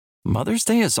Mother's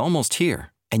Day is almost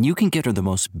here, and you can get her the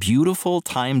most beautiful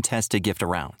time-tested gift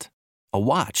around. A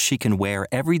watch she can wear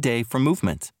every day from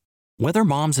Movement. Whether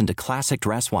mom's into classic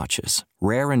dress watches,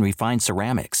 rare and refined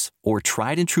ceramics, or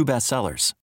tried and true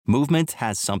bestsellers, Movement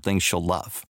has something she'll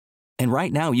love. And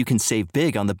right now you can save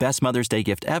big on the best Mother's Day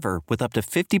gift ever with up to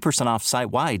 50% off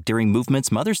site-wide during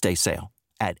Movement's Mother's Day sale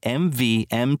at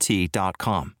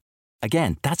MVMT.com.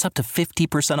 Again, that's up to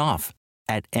 50% off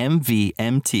at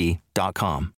MVMT.com.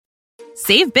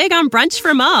 Save big on brunch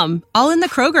for mom, all in the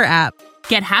Kroger app.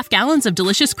 Get half gallons of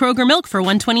delicious Kroger milk for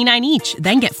 $1.29 each.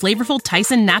 Then get flavorful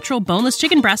Tyson natural boneless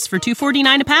chicken breasts for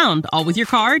 $2.49 a pound, all with your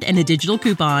card and a digital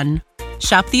coupon.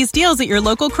 Shop these deals at your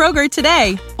local Kroger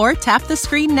today, or tap the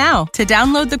screen now to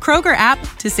download the Kroger app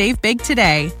to save big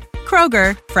today.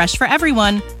 Kroger, fresh for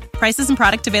everyone. Prices and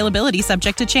product availability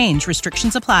subject to change.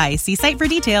 Restrictions apply. See site for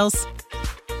details.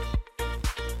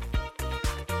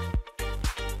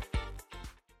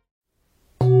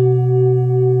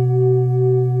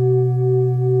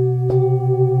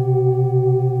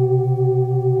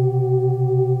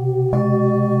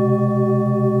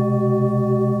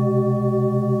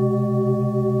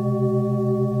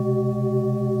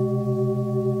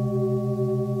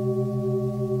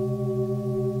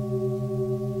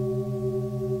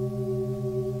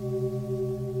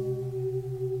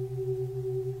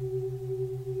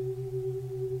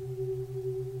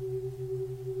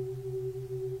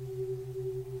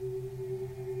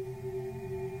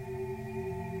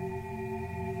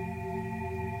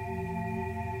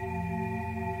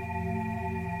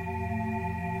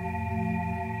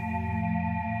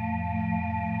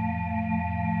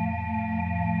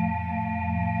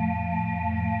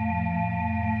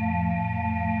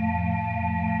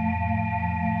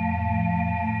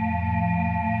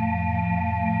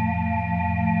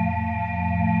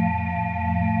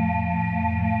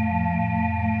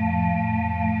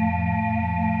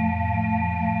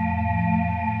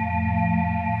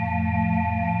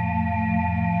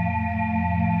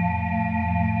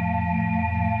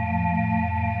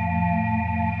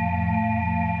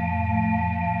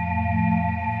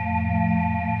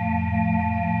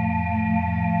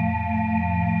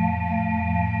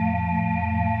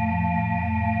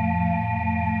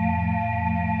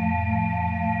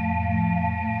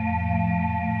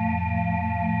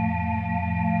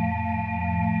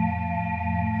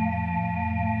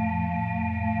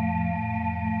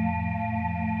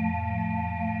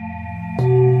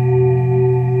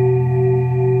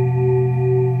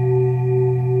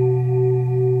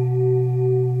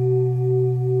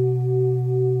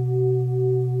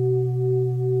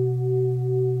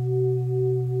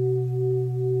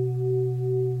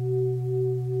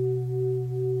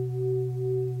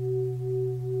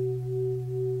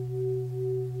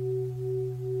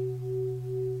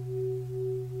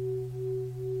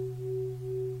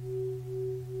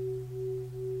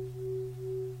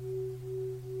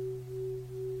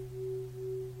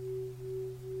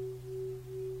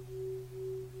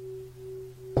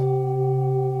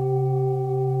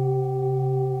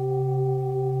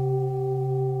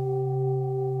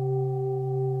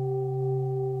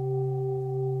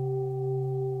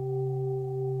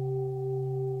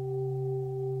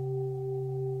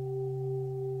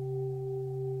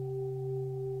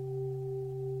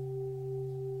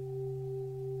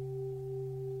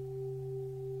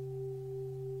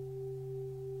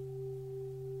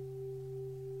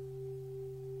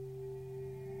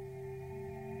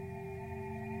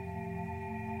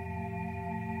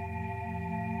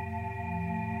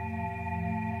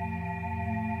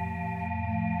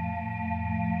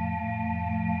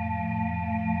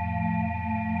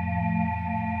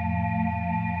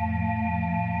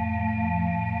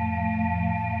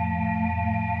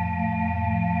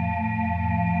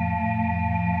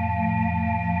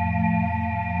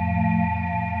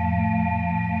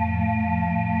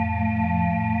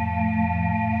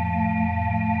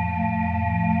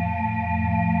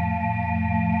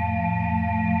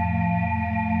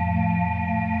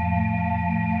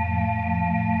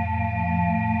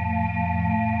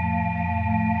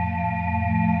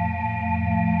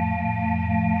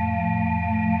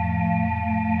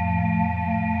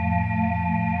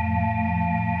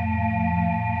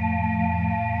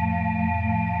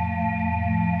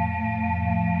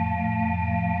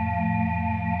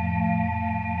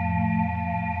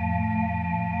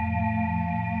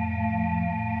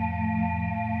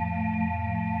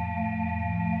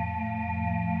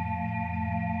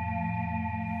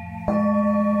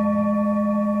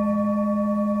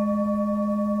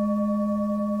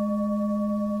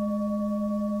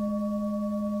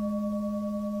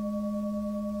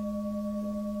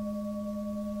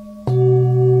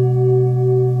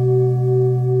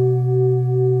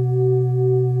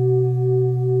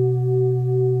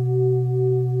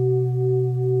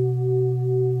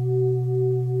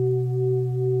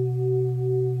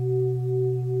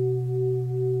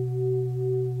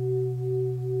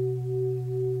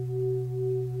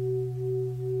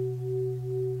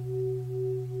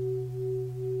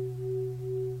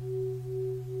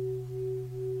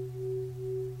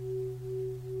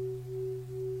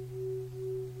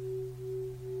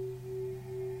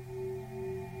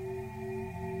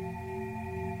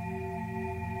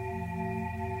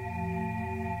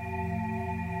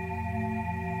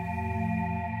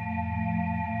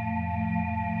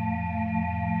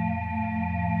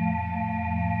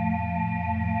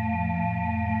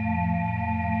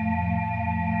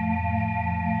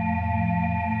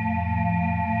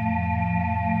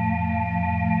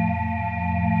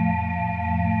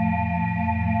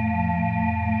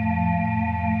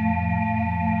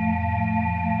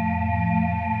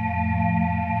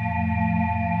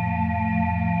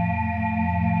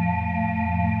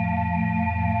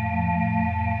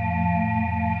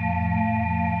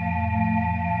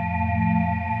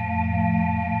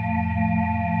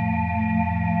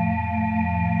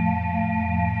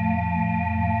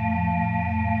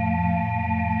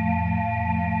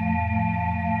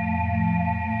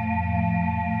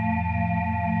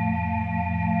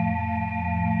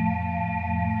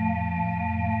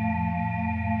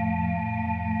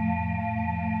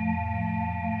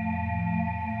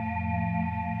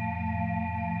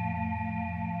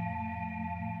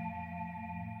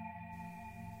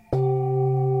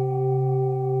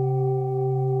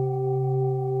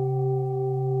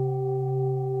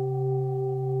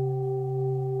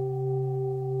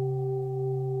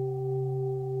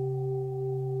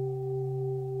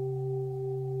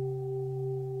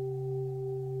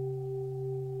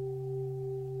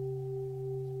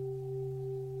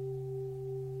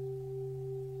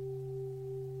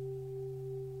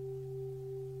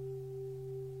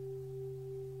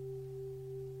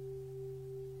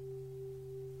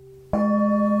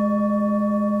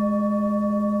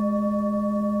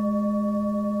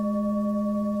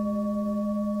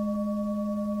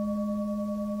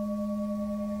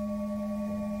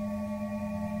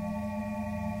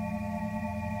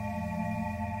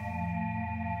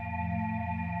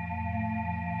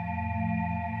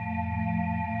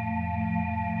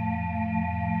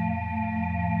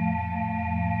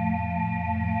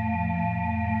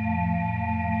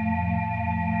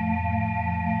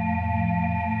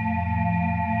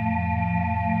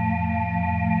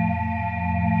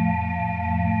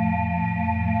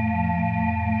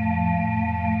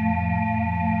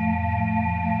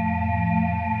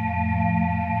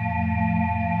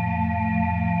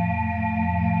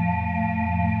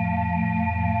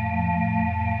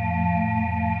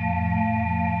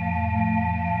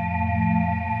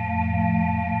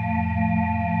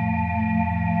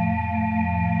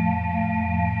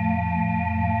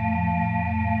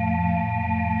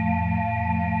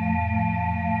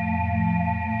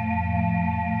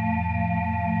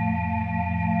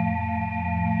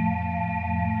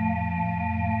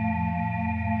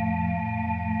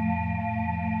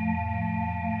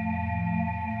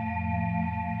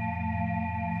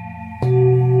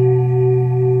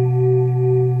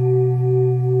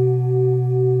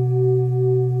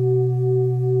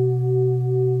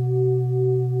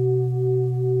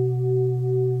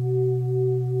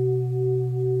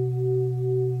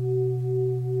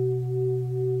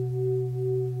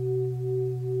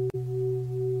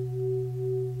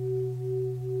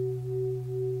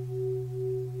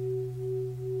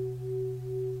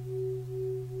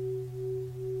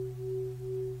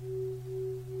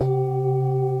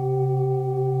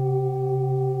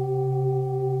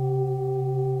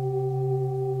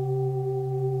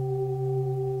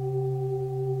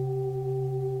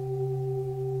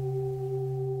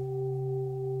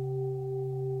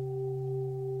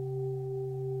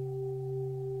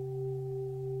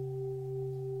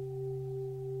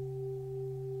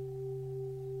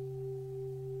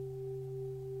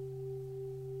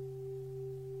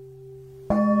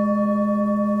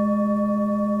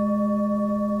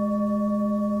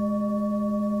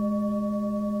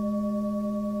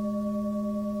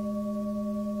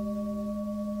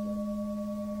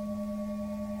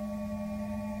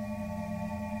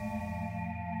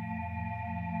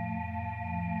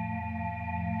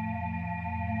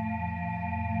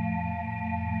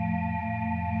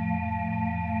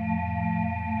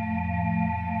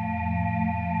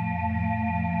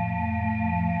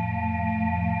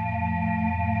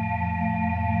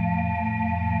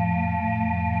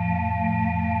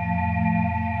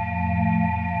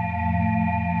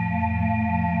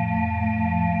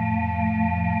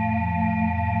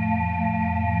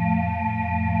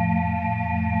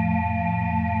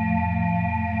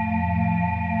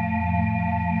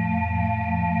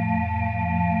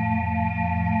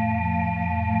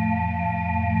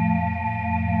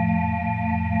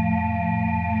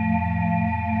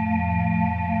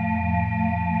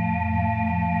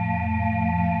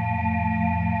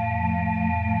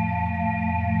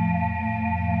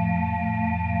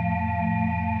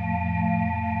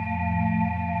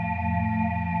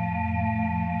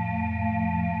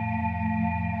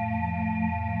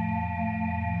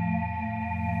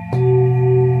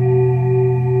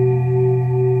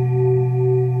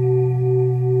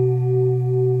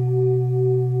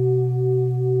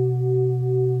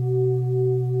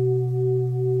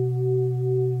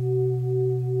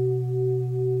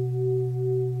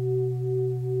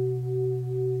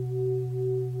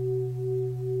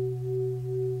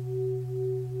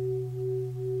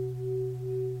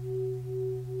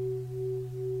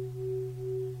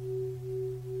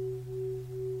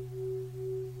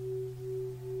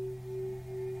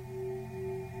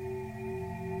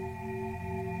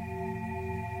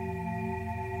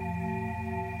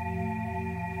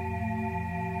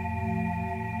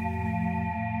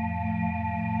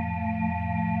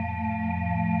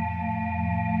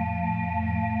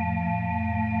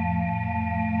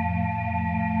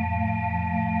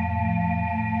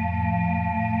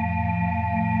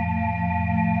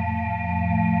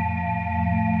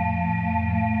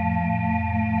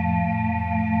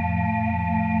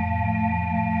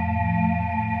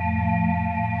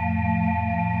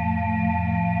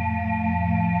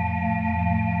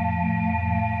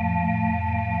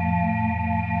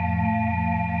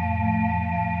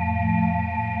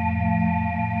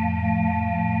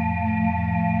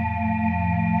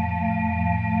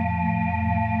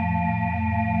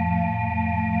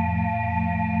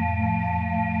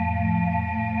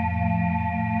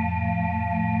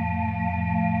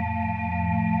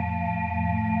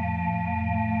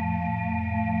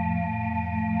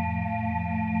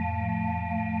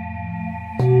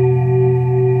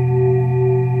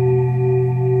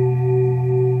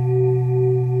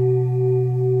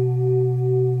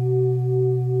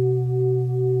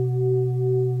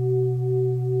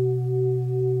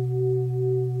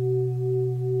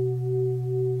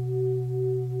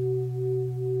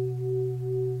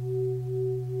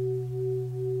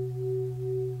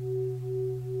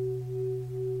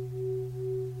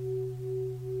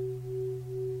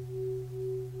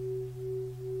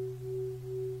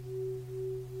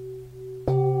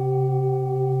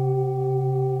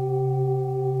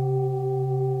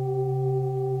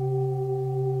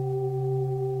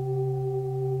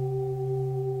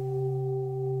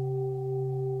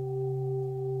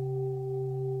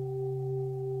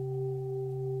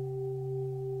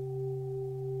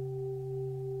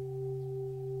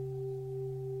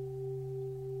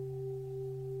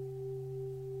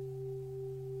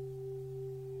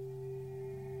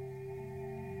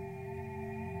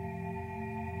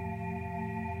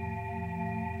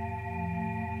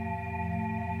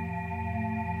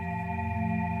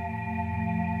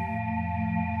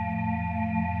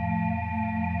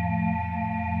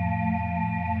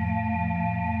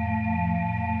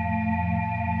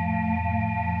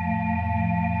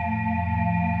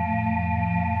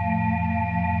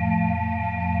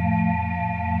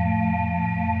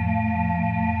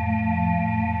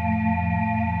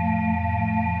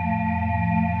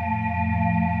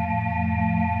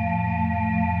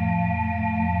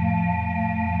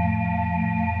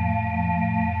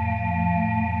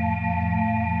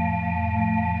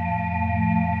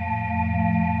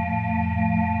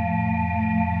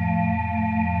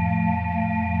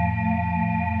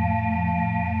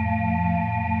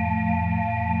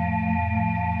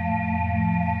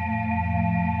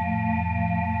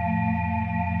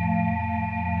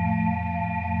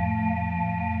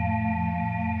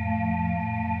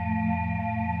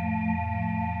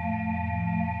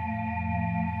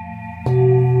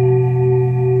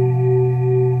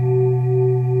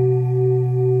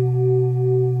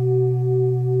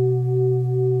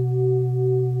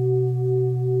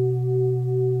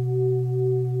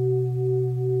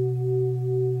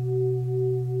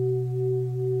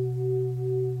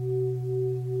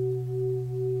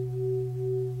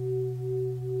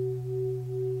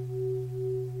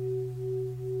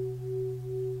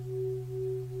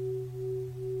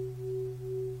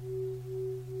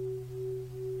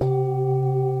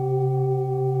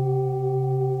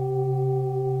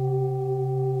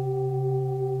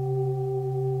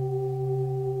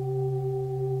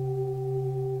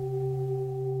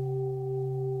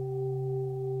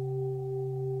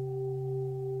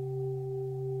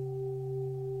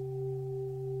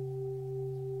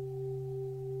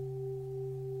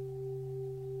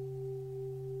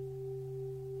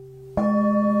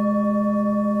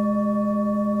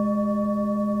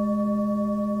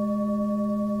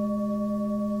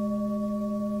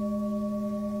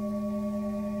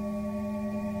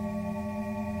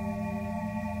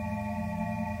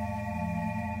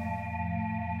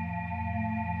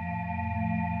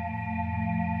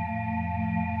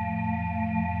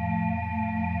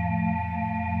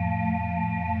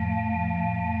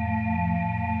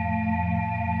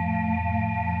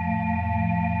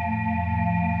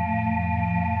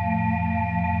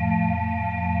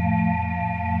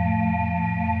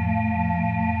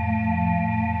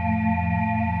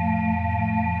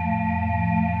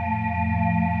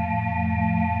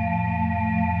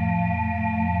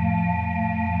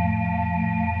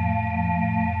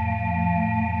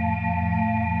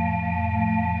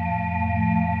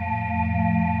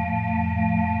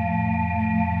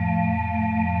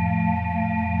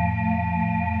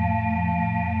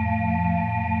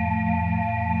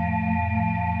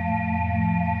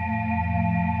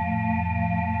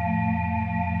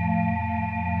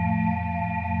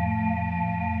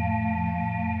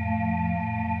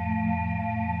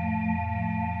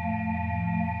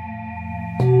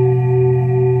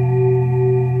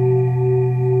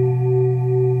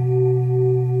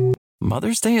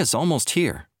 Mother's Day is almost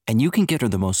here, and you can get her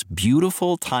the most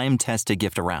beautiful time-tested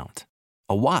gift around.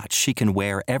 A watch she can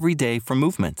wear every day for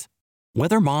movement.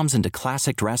 Whether mom's into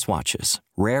classic dress watches,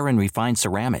 rare and refined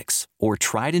ceramics, or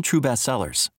tried and true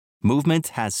bestsellers, Movement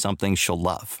has something she'll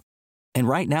love. And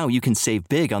right now you can save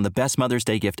big on the best Mother's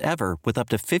Day gift ever with up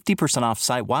to 50% off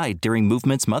site-wide during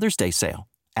Movement's Mother's Day sale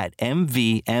at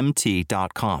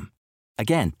MVMT.com.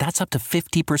 Again, that's up to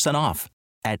 50% off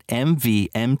at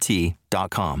MVMT.com.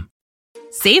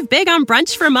 Save big on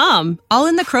brunch for mom, all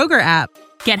in the Kroger app.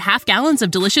 Get half gallons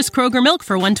of delicious Kroger milk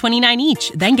for $1.29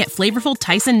 each. Then get flavorful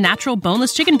Tyson natural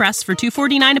boneless chicken breasts for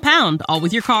 $2.49 a pound, all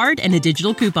with your card and a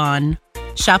digital coupon.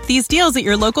 Shop these deals at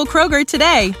your local Kroger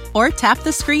today, or tap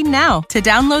the screen now to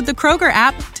download the Kroger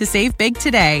app to save big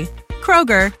today.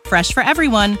 Kroger, fresh for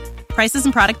everyone. Prices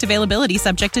and product availability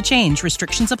subject to change.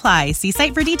 Restrictions apply. See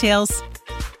site for details.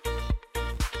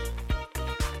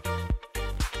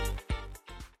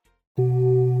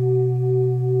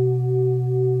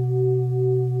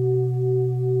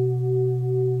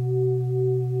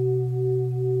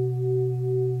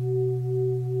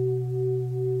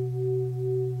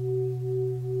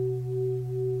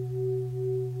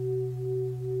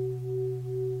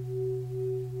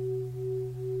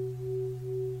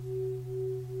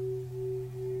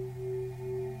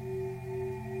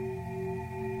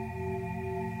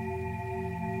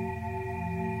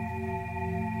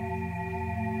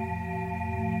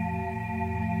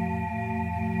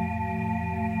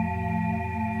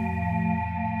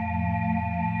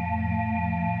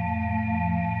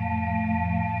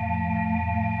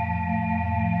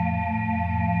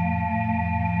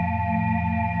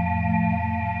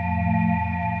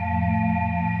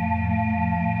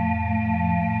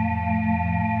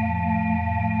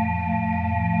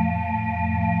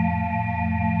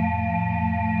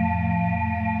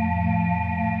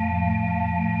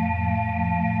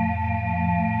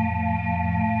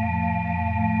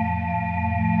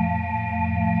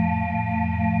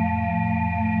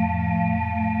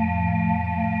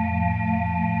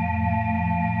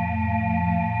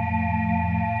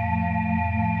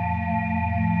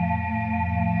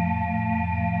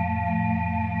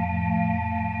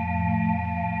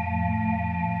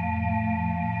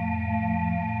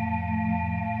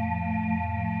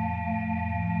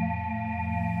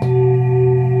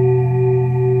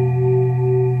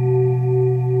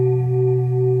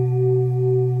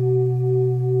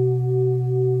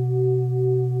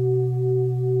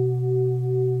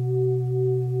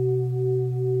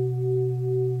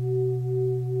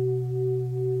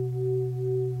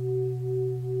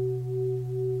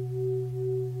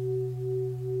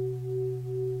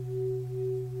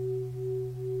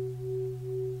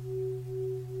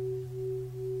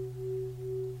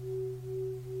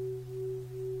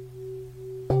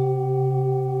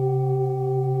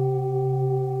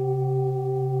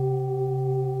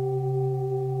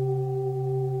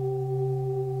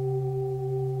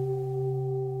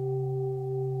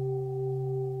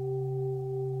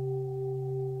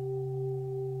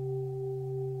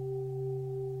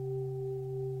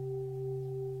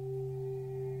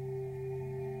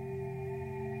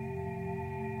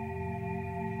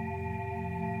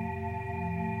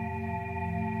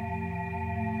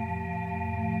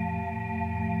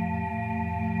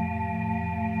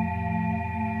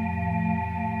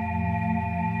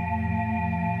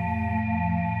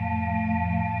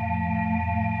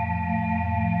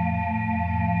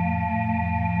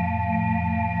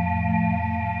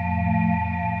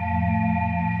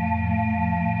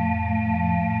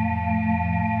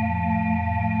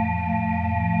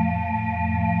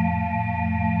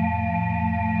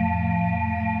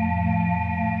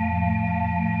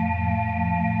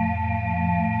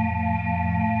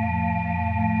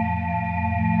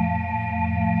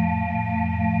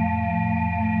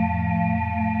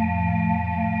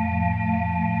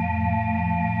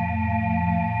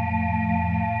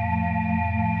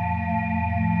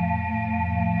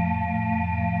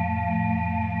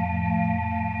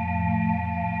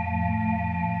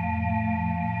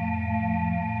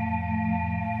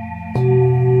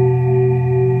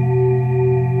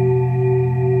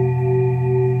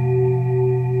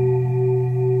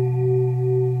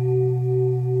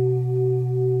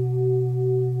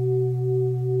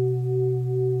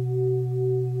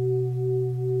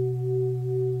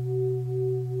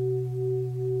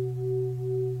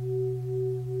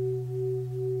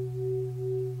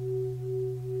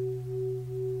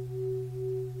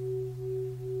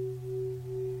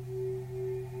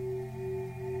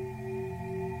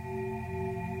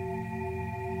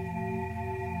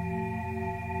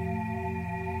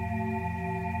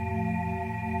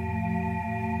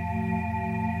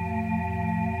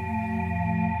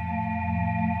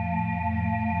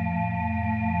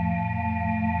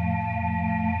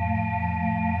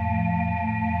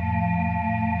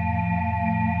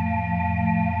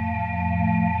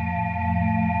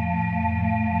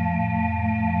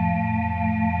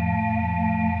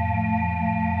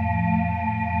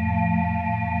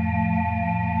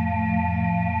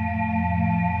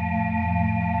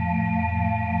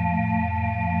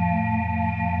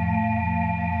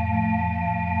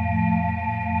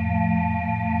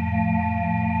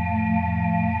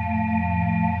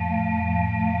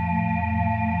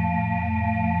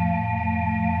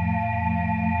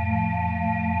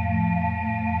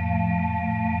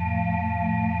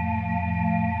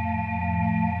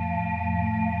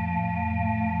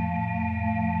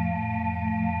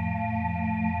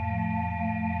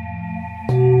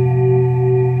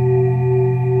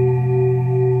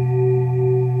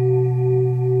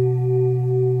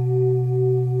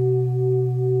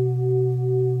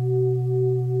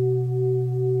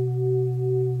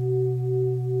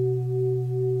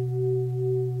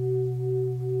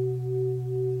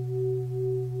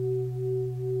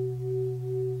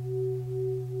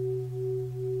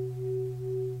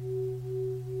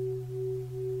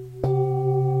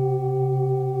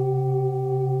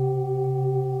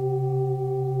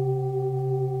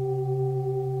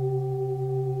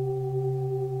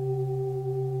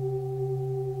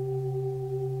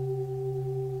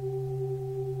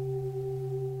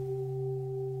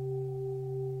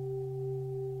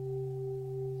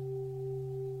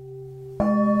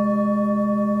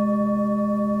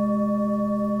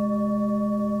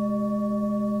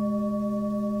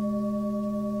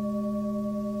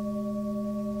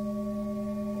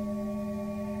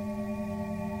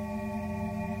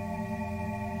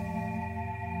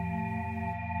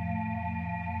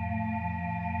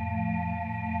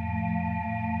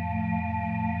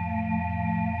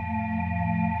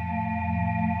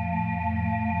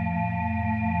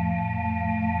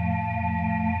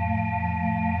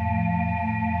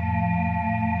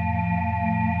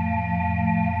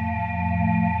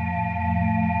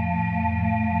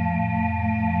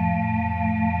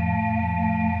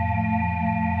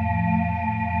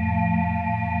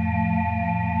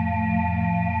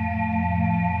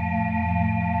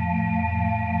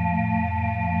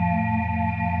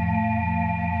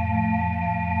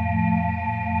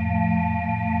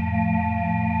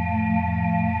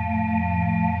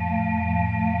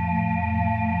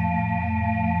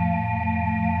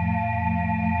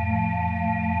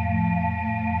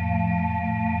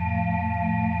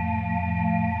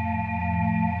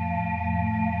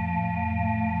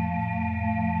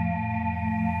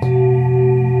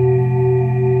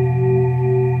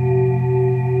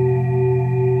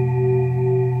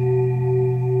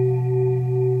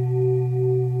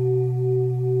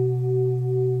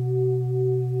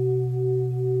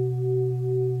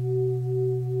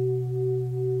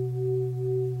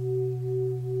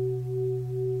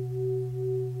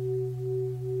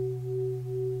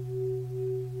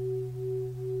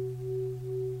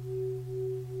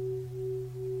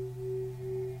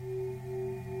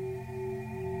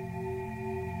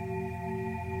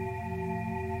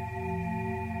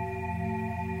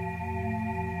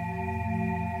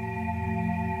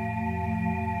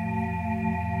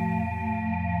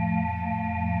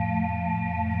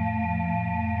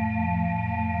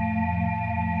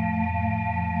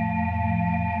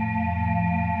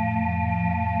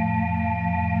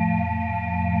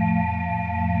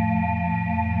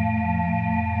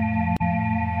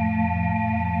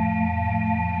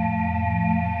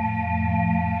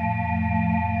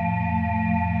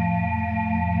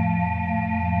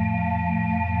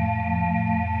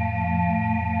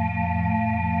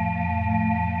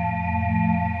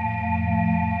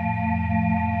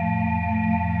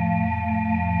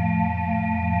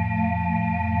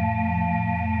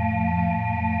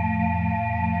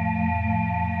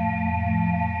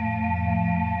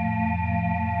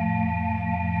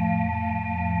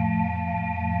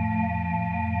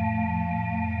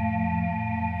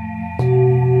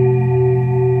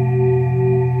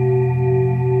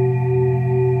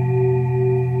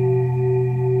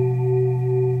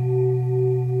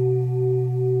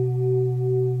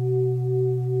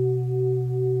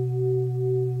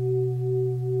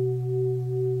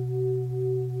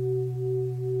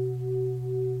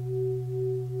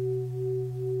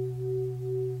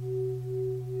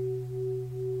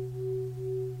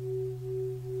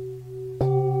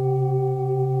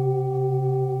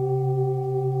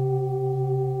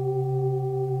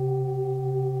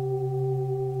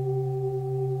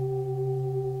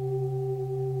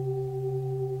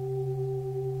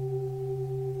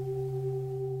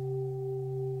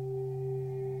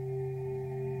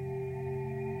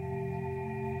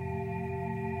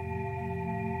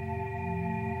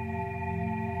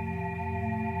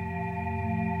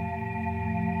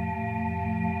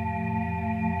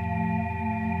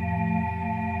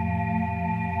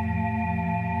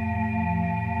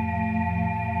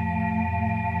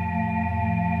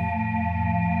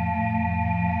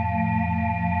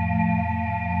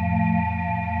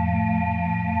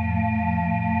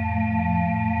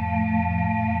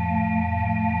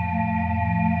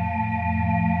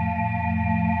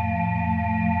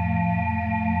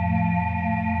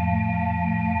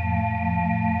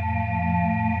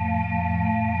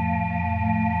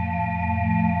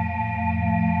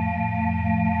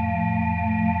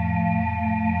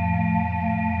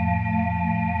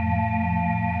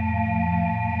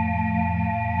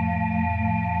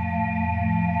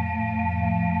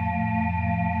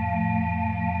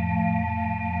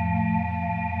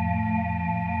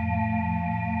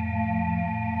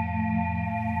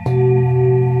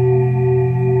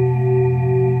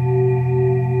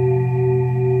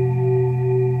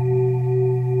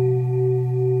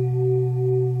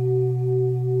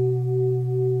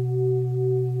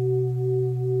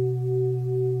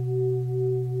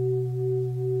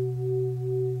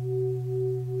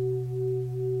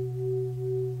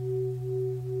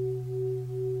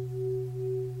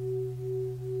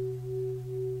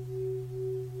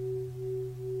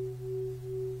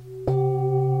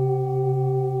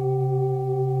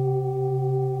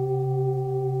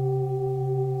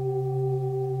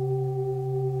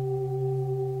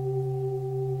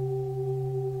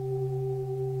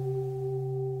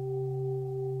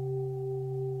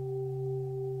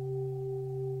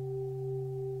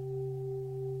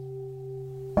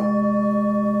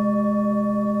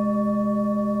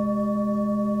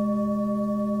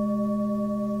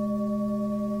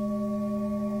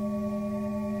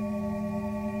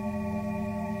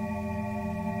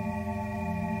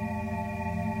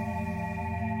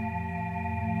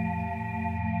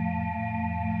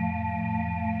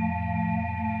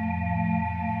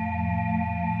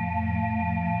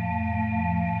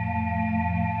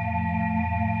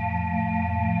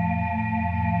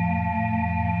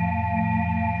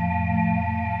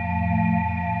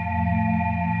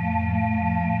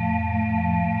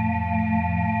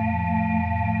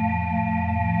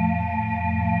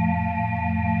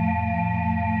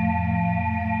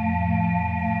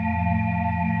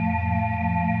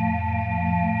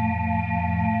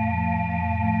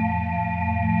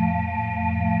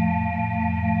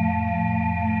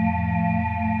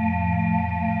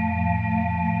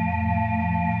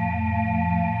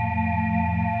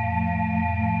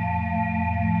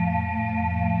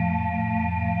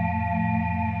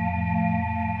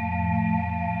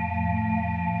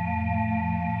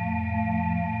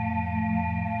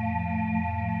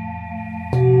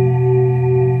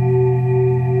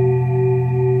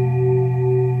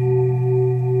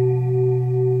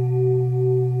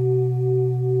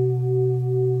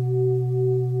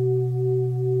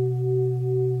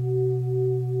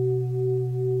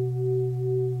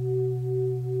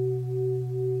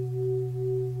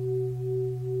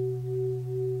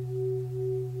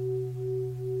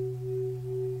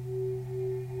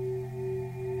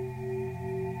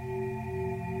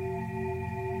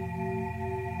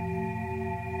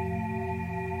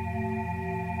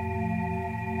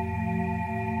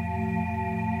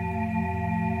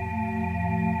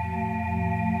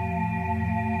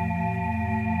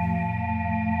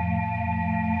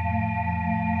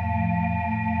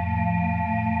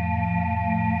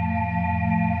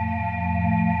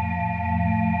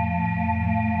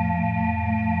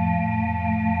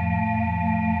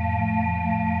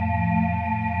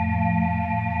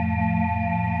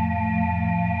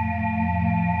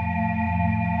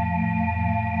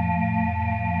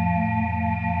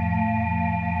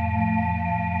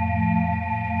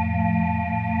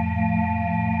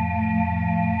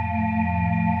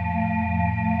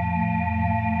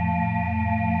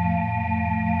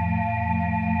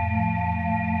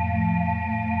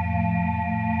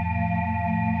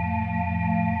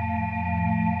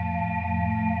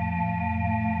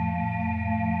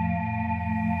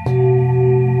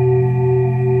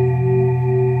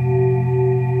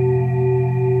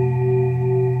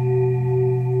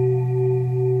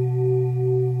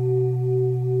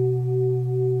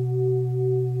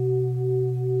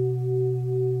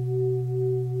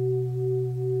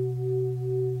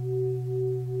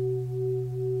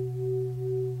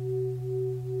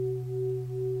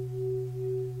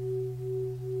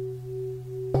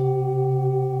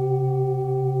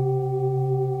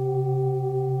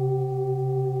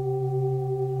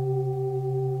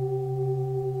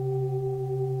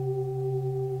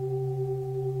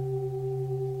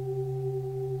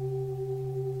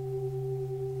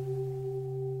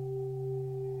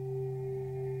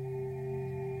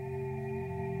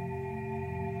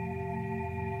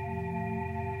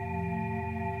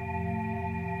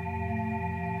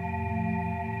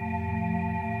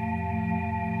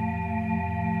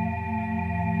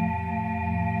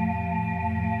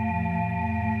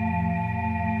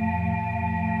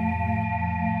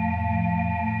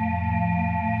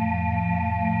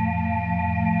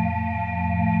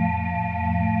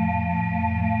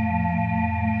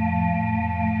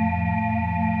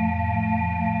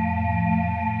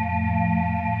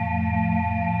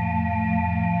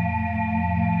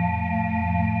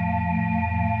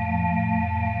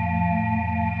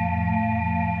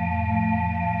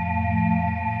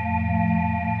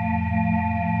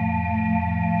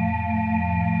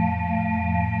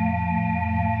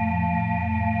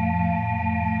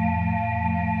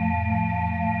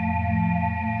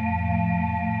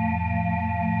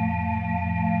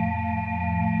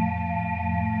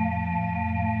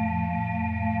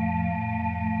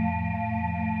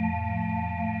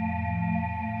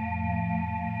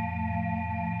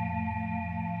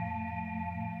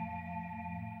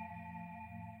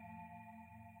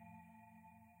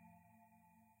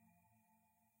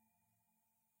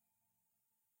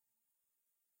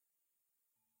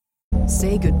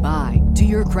 Say goodbye to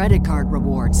your credit card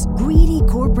rewards. Greedy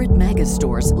corporate mega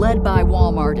stores, led by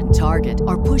Walmart and Target,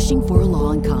 are pushing for a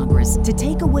law in Congress to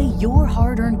take away your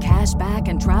hard-earned cash back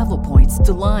and travel points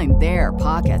to line their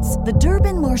pockets. The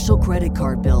Durbin-Marshall credit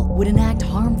card bill would enact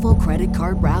harmful credit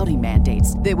card routing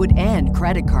mandates that would end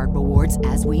credit card rewards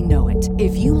as we know it.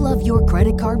 If you love your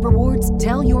credit card rewards,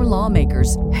 tell your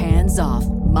lawmakers, hands off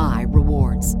my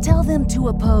rewards. Tell them to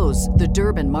oppose the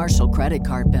Durbin-Marshall credit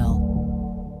card bill.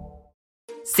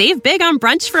 Save big on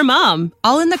brunch for mom,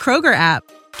 all in the Kroger app.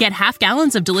 Get half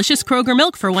gallons of delicious Kroger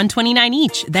milk for $1.29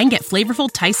 each. Then get flavorful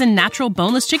Tyson natural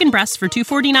boneless chicken breasts for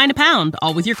 $2.49 a pound,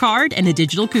 all with your card and a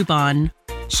digital coupon.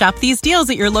 Shop these deals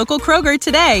at your local Kroger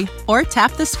today, or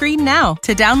tap the screen now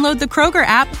to download the Kroger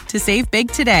app to save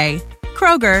big today.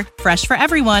 Kroger, fresh for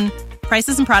everyone.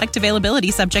 Prices and product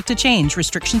availability subject to change.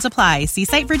 Restrictions apply. See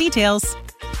site for details.